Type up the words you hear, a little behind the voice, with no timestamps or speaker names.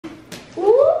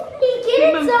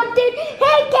something.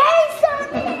 He gained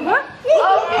something.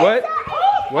 What?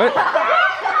 What?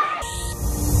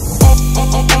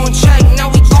 On track, now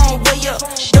we gon' way up.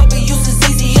 Don't be used as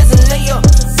easy as a layup.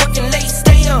 Working late,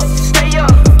 stay up, stay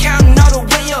up. Counting all the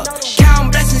way up.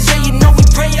 Counting blessings, yeah, you know we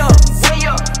pray up, way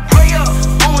up, pray up.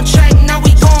 On track, now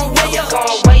we gon' way up,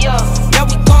 way up. Now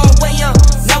we gon' way up,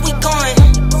 now we going.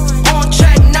 On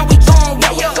track, now we gon'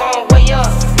 way up, way up.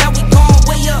 Now we gon'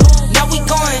 way up, now we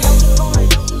going.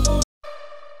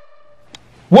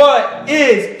 What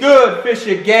is good,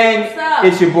 Fisher Gang? What's up?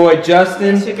 It's your boy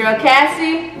Justin. It's your girl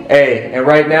Cassie. Hey, and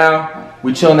right now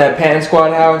we chilling at Panton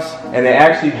Squad house, and they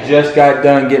actually just got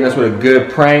done getting us with a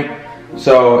good prank.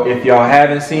 So if y'all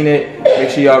haven't seen it, make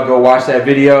sure y'all go watch that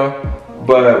video.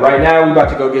 But right now we about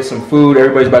to go get some food.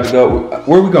 Everybody's about to go.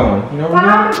 Where are we going? You know where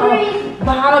we're going?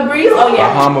 Bahama Breeze. Oh yeah.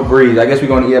 Bahama Breeze. I guess we're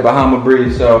going to eat at Bahama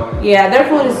Breeze. So yeah, their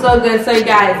food is so good. So you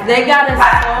guys, they got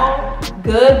us so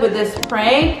good with this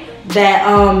prank that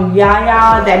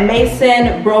Yaya, that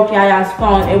Mason broke Yaya's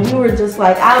phone, and we were just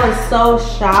like, I was so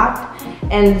shocked,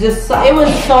 and just so, it was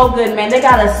so good, man. They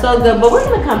got us so good, but we're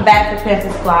gonna come back for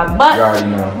Panton Squad. But you already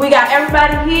know. We got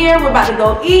everybody here. We're about to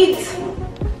go eat.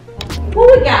 Who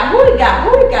we got? Who we got?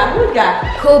 Who we got? Who we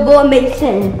got? Cool boy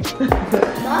Mason.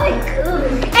 Michael.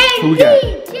 And Who we got?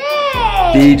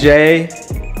 DJ. DJ.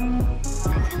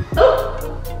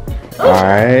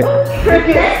 Alright.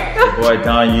 Boy,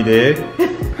 Don, you did.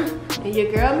 And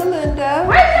your girl Melinda.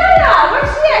 Where's Yaya?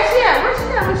 Where's she at?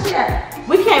 Where's she at?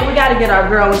 We gotta get our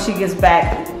girl when she gets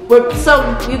back.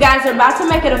 So you guys are about to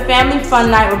make it a family fun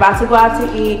night. We're about to go out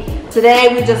to eat.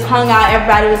 Today we just hung out,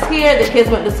 everybody was here, the kids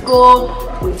went to school,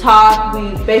 we talked,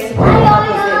 we basically hung up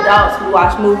as the adults, we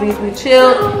watched movies, we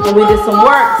chilled, and we did some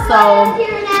work. So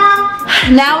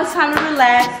now it's time to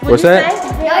relax. What's that?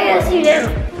 Yaya's here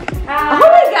now. Who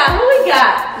we got? Who we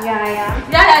got? Yaya.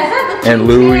 Is that the And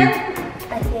twins Louie. here?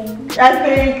 I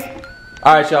think.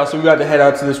 Alright, y'all, so we got to head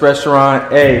out to this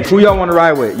restaurant. Hey, who y'all want to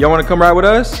ride with? Y'all want to come ride with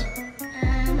us?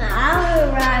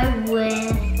 I'll ride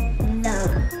with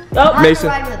them. Oh, Mason.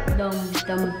 I'll ride with them.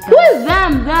 who is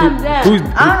them? Who's,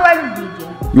 I'll ride with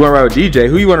DJ. you want to ride with DJ?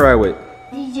 Who you want to ride with?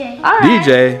 DJ. All right.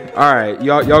 DJ. Alright,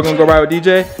 y'all gonna go ride with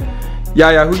DJ?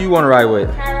 Yaya, who you want to ride with?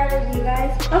 Can I ride with you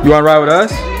guys? You want to ride with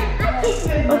us?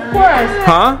 Of course.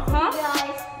 Huh?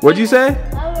 Guys. What'd you say?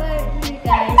 I'll ride with you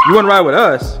guys. You want to ride with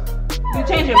us? You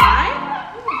change your mind?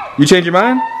 You change your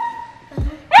mind?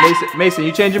 Mason,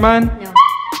 you change your mind? No.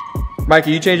 Micah,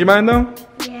 you change your mind though?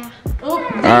 Yeah.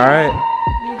 Alright.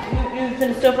 You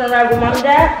finna still finna ride with mom and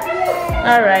dad?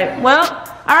 Alright, well,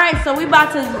 alright, so we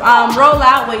about to roll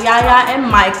out with Yaya and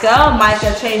Micah.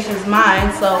 Micah changed his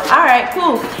mind, so alright,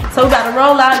 cool. So we about to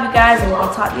roll out, you guys, and we're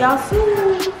gonna talk to y'all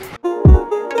soon.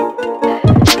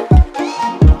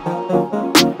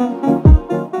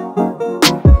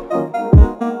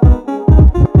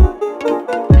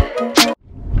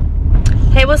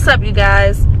 Hey, what's up, you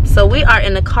guys? So we are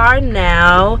in the car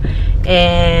now,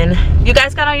 and you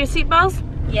guys got on your seatbelts?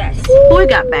 Yes. Who we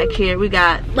got back here? We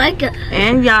got Micah.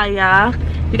 and Yaya.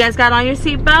 You guys got on your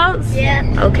seatbelts?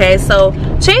 Yeah. Okay, so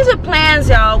change of plans,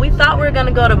 y'all. We thought we were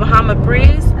gonna go to Bahama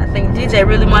Breeze. I think DJ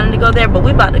really wanted to go there, but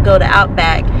we about to go to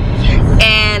Outback. Yes.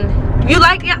 And you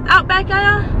like Outback,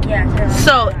 Yaya? Yeah.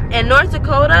 So in North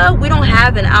Dakota, we don't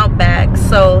have an Outback.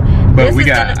 So But this we is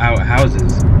got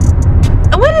outhouses.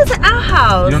 what is an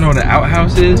outhouse? You don't know what an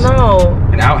outhouse is? No.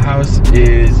 An outhouse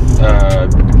is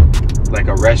like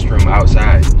a restroom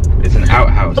outside. It's an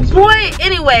outhouse. Boy,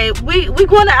 anyway, we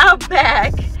going to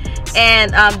Outback,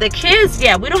 and the kids,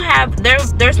 yeah, we don't have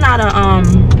there's not a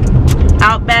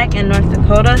Outback in North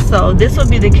Dakota, so this will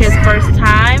be the kids' first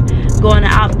time going to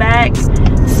Outback.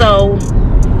 So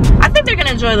I think they're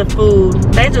gonna enjoy the food.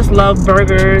 They just love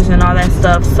burgers and all that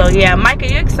stuff. So yeah, Mike, are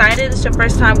you excited? It's your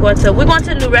first time we're going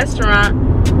to a new restaurant.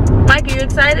 Mike, are you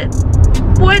excited?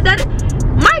 Boy,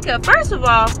 Micah, first of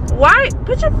all, why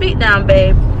put your feet down,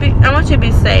 babe? I want you to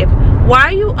be safe. Why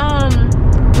are you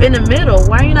in the middle?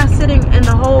 Why are you not sitting in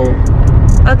the whole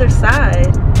other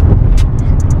side?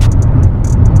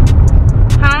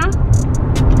 Huh?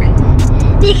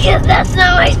 Because that's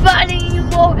not my spot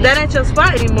anymore. That ain't your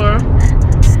spot anymore.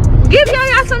 Give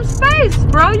Yaya some space,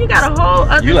 bro. You got a whole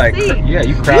other seat. Yeah,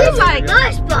 you crowded. You like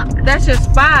my spot. That's your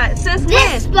spot. Since This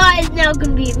when? spot is now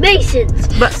gonna be Mason's.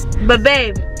 But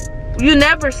babe, you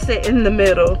never sit in the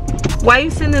middle. Why you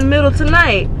sitting in the middle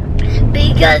tonight?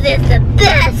 Because it's the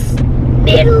best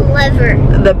middle ever.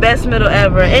 The best middle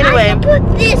ever. Anyway. I can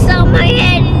put this on my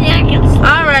head and I can sleep.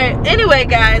 Alright, anyway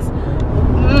guys.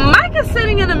 Mike is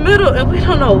sitting in the middle and we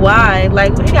don't know why.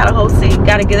 Like, we got a whole seat.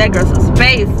 Gotta give that girl some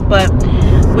space. But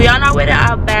we on our way to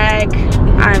Outback.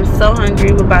 I am so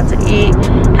hungry. We're about to eat.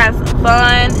 have some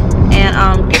fun,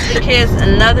 and give the kids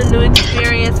another new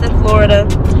experience in Florida,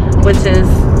 which is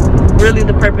really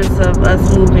the purpose of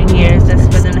us moving here, is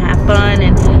just for them to have fun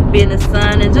and be in the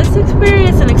sun and just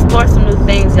experience and explore some new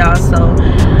things, y'all. So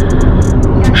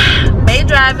Bay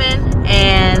driving,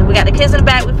 and we got the kids in the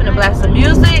back. We finna blast some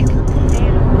music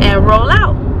and roll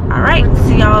out. All right,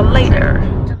 see y'all later.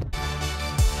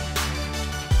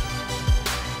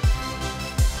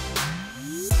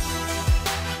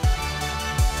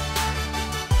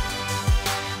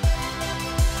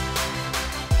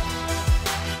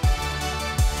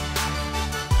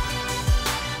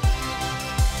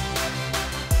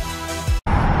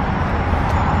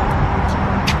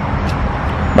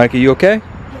 Micah, you okay?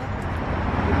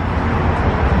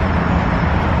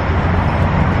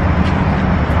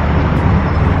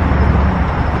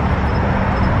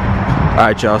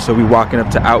 Alright, y'all, so we walking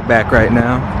up to Outback right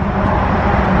now.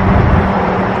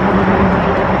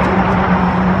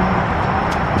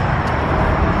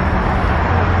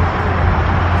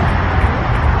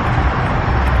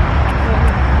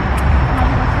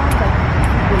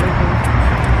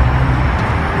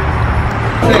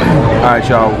 Alright,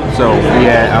 y'all, so we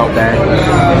at Outback.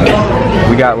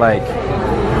 We got like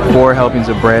 4 helpings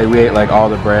of bread. We ate like all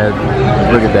the bread.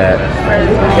 Look at that.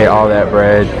 Ate all that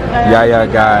bread.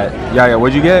 Yaya,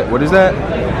 what'd you get? What is that?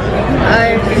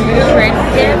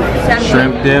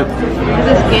 Shrimp dip.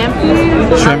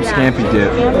 Shrimp scampi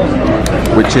dip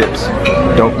with chips.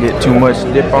 Don't get too much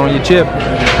dip on your chip,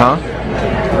 huh?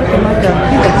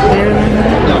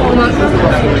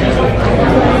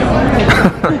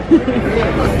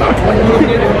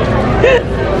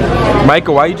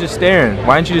 Micah, why are you just staring?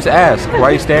 Why didn't you just ask? Why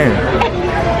are you staring?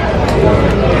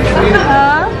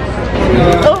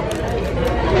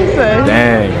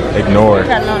 Dang, ignore.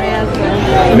 Got no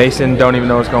answer. Mason don't even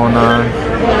know what's going on.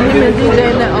 He's a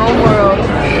DJ in their own world.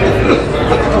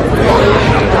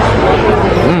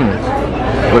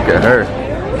 Look at her.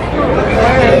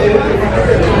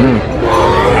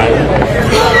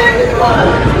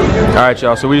 Alright,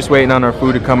 y'all, so we're just waiting on our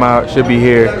food to come out. Should be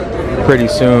here pretty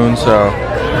soon, so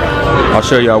I'll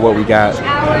show y'all what we got.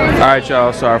 Alright,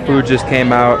 y'all, so our food just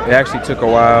came out. It actually took a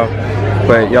while,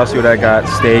 but y'all see what I got.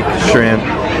 Steak, shrimp,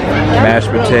 mashed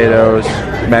potatoes,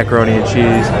 macaroni and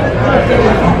cheese.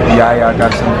 Yaya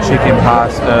got some chicken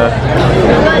pasta.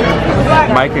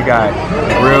 Micah got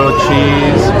grilled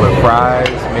cheese with fries.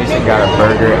 Mason got a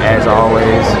burger as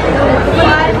always.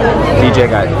 DJ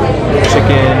got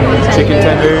chicken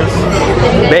tenders.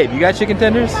 Babe, you got chicken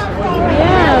tenders?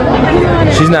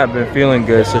 Yeah. She's not been feeling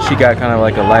good, so she got kind of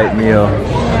like a light meal.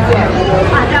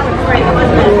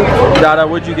 Dada,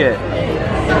 what'd you get?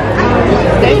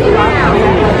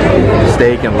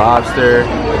 Steak and lobster.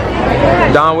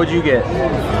 Don, what'd you get? I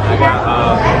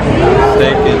got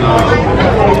steak and lobster.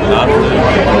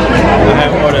 I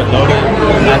have ordered loaded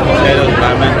mashed potatoes, but I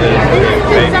meant the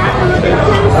baked potato.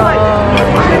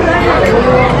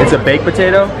 It's a baked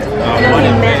potato? One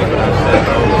is baked.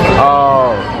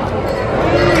 Oh.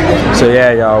 So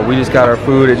yeah, y'all, we just got our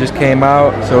food. It just came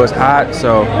out, so it's hot,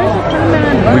 so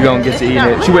we're gonna get to eat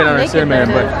it. She went on her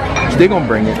cinnamon, but they gonna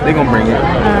bring it. They gonna bring it.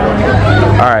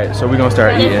 Alright, so we're gonna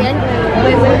start eating.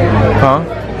 Huh?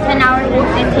 10 hours and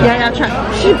 15. Yeah,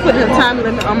 she put a time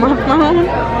limit on my phone.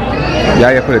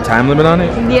 Yaya put a time limit on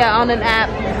it? Yeah, on an app.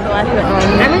 So I could,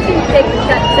 I'm going to take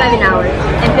 7 hours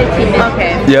and 15 minutes.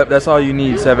 Okay. Yep, that's all you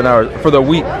need, 7 hours. For the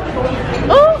week.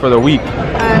 Oh. For the week.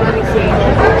 Let me see.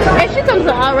 Hey, she comes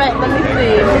to alright, let me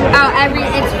see. Oh,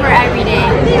 it's for every day.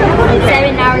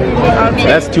 7 hours and 15 minutes.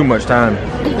 That's too much time.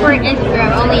 For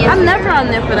Instagram, only Instagram. I'm never on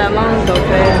there for that long though,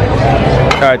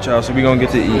 babe. Alright, y'all, so we're gonna get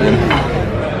to eating.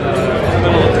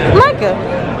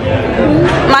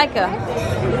 Micah.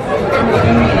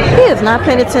 He is not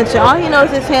paying attention. All he knows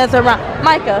is his hands are around.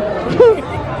 Micah.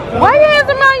 Why your hands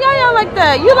around Yaya like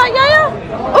that? You like Yaya?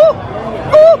 Ooh.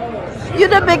 Ooh. You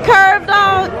the big curve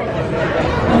dog.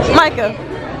 Micah.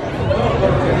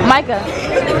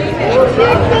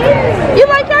 You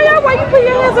like Yaya? Why you put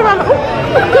your hands around?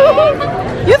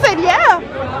 Ooh. You said yeah.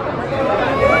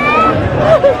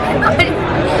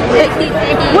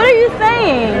 What are you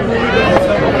saying?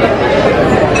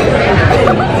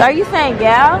 Are you saying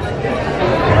yeah?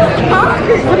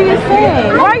 What are you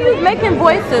saying? Why are you making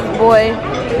voices, boy?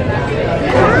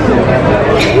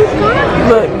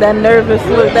 Look, that nervous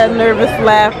look, that nervous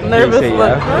laugh, nervous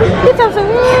look. Yeah? He talks like,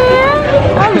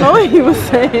 yeah. I don't know what he was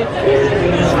saying.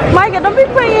 Micah, don't be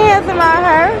putting your hands around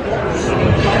her.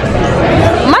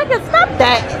 Micah, stop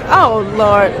that. Oh,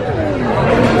 Lord.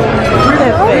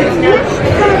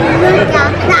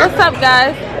 What's up,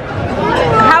 guys?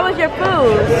 How was your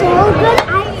food? So good.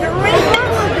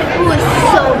 It was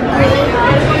so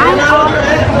good.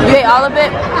 ate all of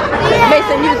it?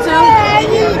 Mason, you too?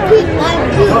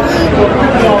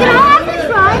 Can I have the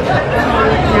fries?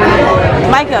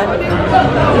 Micah,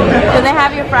 can they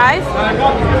have your fries?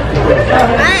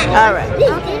 All right.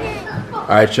 All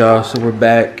right, y'all. So we're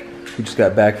back. We just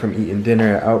got back from eating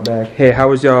dinner at Outback. Hey, how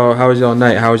was y'all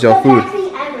night? How was y'all food?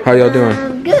 How y'all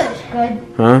doing? Good. Good.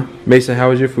 Huh? Mason, how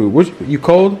was your food? You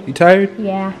cold? You tired?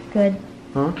 Yeah, good.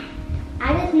 Huh?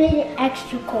 I just made it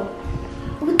extra cold.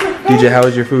 DJ, how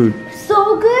was your food?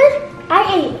 So good. I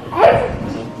ate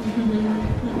everything.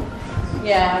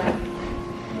 Yeah.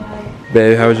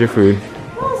 Babe, how was your food?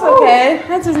 It's okay.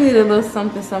 I just need a little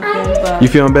something, but You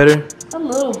feeling better? a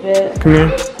little bit. Come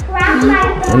here.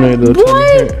 I know your little tummy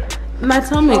hurt. My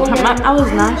tummy, I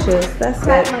was nauseous. That's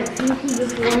it.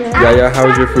 Yaya, how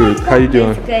was your food? How you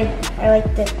doing? It's good. I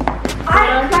liked it.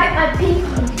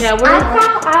 Yeah,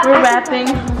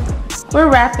 we're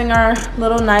wrapping our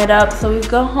little night up. So we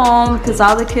go home because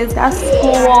all the kids got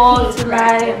school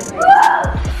tonight.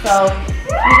 So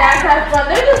you guys have fun.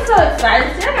 They're just so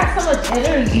excited. See, I got so much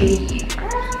energy. I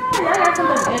got so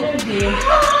much energy.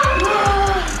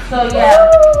 So yeah.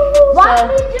 Watch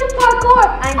me do parkour.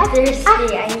 I'm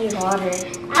thirsty. I need water.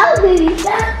 I'll do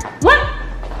that. What?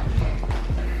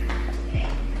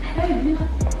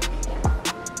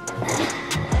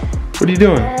 What are you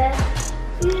doing?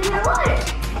 You need water.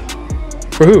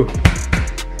 For who?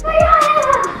 For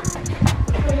Yaya.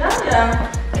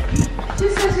 Yeah. She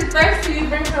said she's thirsty. You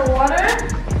bring her water?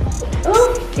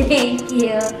 Oh, thank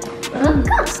you.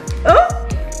 Oh.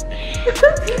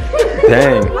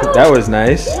 Dang, that was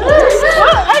nice. Are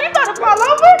you about to fall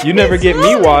over? You never get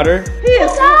me water. He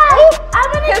is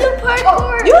I'm gonna do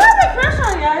parkour. You have a crush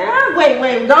on Yaya?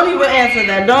 Wait, don't even answer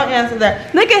that. Don't answer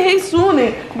that. Look at he's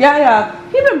swooning. Yaya,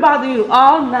 he been bothering you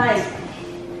all night.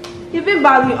 He been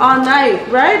bothering you all night,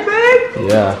 right, babe?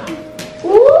 Yeah.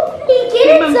 Ooh, he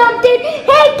getting something.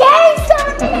 Hey, getting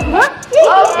something. What?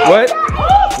 What?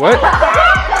 What?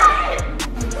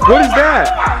 What is that?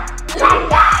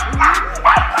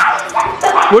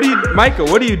 What are you, Micah,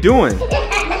 what are you doing?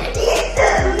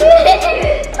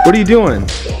 What are you doing?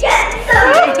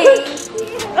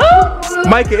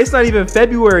 Micah, it's not even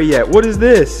February yet. What is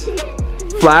this?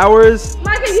 Flowers?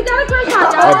 Micah, you got a crush on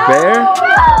A Yaya? bear?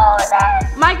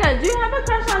 Micah, do you have a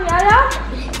crush on Yaya?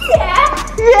 Yeah.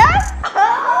 Yes?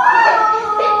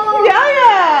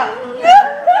 Yaya!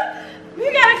 You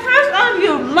got a crush on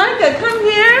you. Micah, come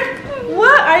here.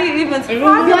 What are you even talking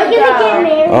You're gonna get about?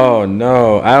 married. Oh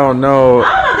no, I don't know. I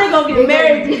don't know if they're gonna get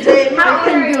married, DJ. How old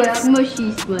are you?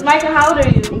 Mushy split. Micah, how old are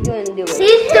you?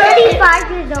 He's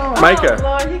 35 years old. Micah, Oh,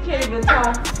 Lord, he can't even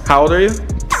talk. how old are you?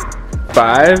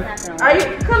 5? Are you?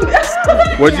 Come.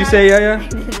 What'd you say, Yaya?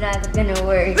 That's gonna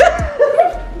work. You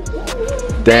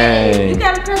Dang.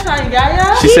 got a crush on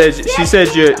Yaya? She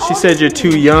said you're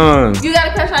too young. You got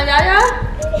a crush on Yaya?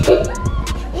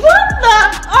 What the?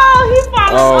 Oh, he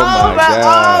falling Oh over. my gosh.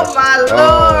 Oh my Lord. Oh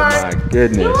my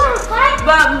goodness.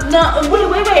 But no,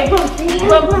 wait.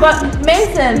 But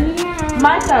Mason,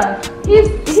 Micah,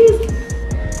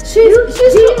 she's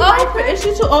too old for. Is she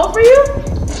too old for you?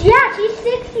 Yeah, she's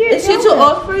 6 years old. Is she too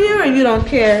old for you, or you don't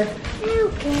care?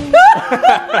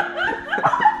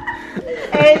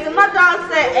 Age, my dog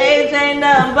said age ain't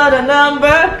nothing but a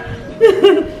number.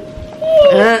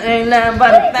 Ain't nothing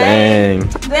but a thing.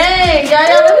 Dang,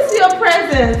 Yaya, let me see your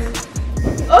presents.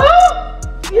 Oh,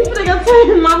 you finna go tell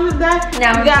your mom and dad.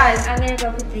 Now, You guys. I'm gonna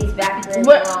go put these back there.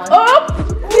 Oh,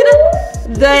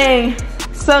 dang.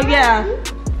 So yeah,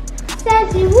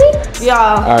 Sassy,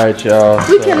 y'all. All right, y'all.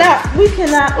 We cannot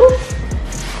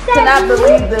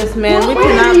believe this, man. We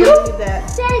cannot believe that.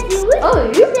 Oh,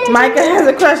 you said Micah has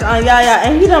a crush on Yaya,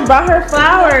 and he done brought her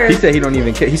flowers. He said he don't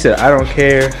even care. He said, I don't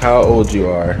care how old you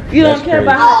are. You That's don't care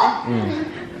crazy. about her.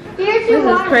 here's This your is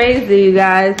water. crazy, you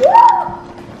guys.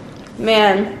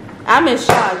 Man, I'm in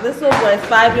shock. This little boy is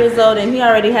 5 years old, and he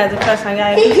already has a crush on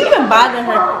Yaya. He's been bothering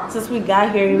her since we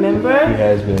got here, remember? He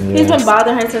has been, yeah. He's been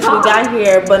bothering her since we got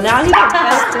here, but now he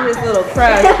confessed to his little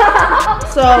crush.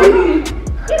 So,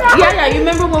 yeah, you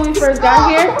remember when we first got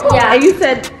here? Yeah. And you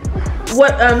said,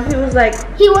 what, he was like,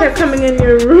 He was- kept coming in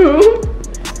your room.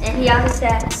 And he also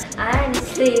said, I'm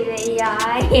sleeping,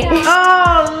 Yaya.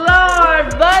 Oh,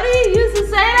 Lord, buddy, you used to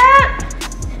say that?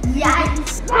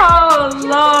 Yes. Oh,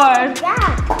 Lord.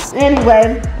 Yeah.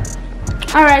 Anyway,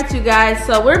 all right, you guys.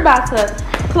 So we're about to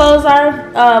close our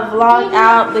vlog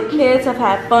out. The kids have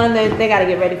had fun. They got to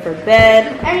get ready for bed.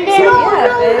 And So, then,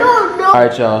 yeah, All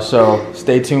right, y'all. So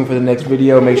stay tuned for the next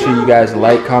video. Make sure you guys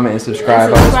like, comment, and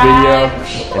subscribe on this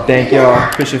video. And thank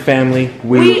y'all, Fisher family.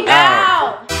 We out.